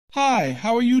Hi,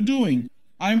 how are you doing?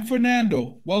 I'm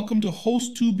Fernando. Welcome to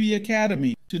Host2B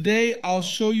Academy. Today I'll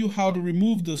show you how to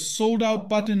remove the sold out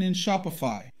button in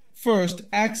Shopify. First,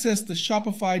 access the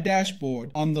Shopify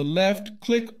dashboard. On the left,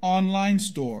 click Online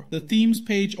Store. The Themes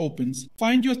page opens.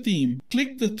 Find your theme.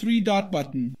 Click the three-dot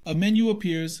button. A menu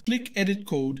appears. Click Edit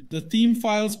Code. The Theme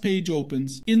Files page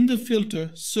opens. In the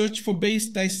filter, search for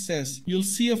base.cs. You'll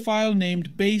see a file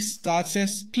named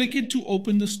base.cs. Click it to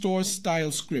open the store's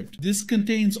style script. This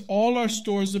contains all our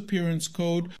store's appearance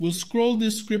code. We'll scroll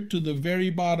this script to the very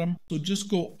bottom, so just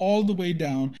go all the way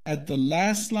down. At the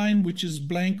last line, which is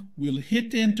blank, we'll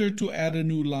hit Enter to add a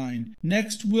new line.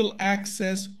 Next, we'll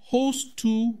access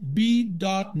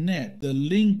host2b.net. The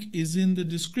link is in the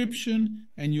description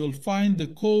and you'll find the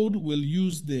code we'll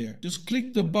use there. Just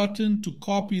click the button to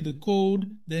copy the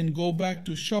code, then go back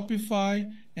to Shopify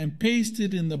and paste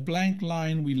it in the blank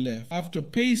line we left. After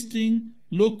pasting,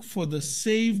 look for the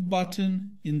Save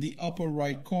button in the upper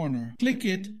right corner. Click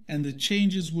it and the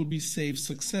changes will be saved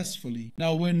successfully.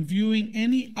 Now, when viewing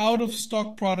any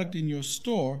out-of-stock product in your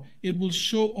store, it will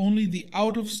show only the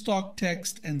out-of-stock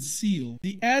text and seal.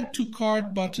 The Add to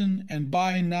Cart button and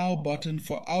Buy Now button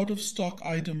for out-of-stock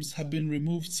items have been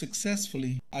removed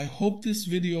successfully. I hope this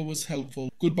video was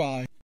helpful. Goodbye.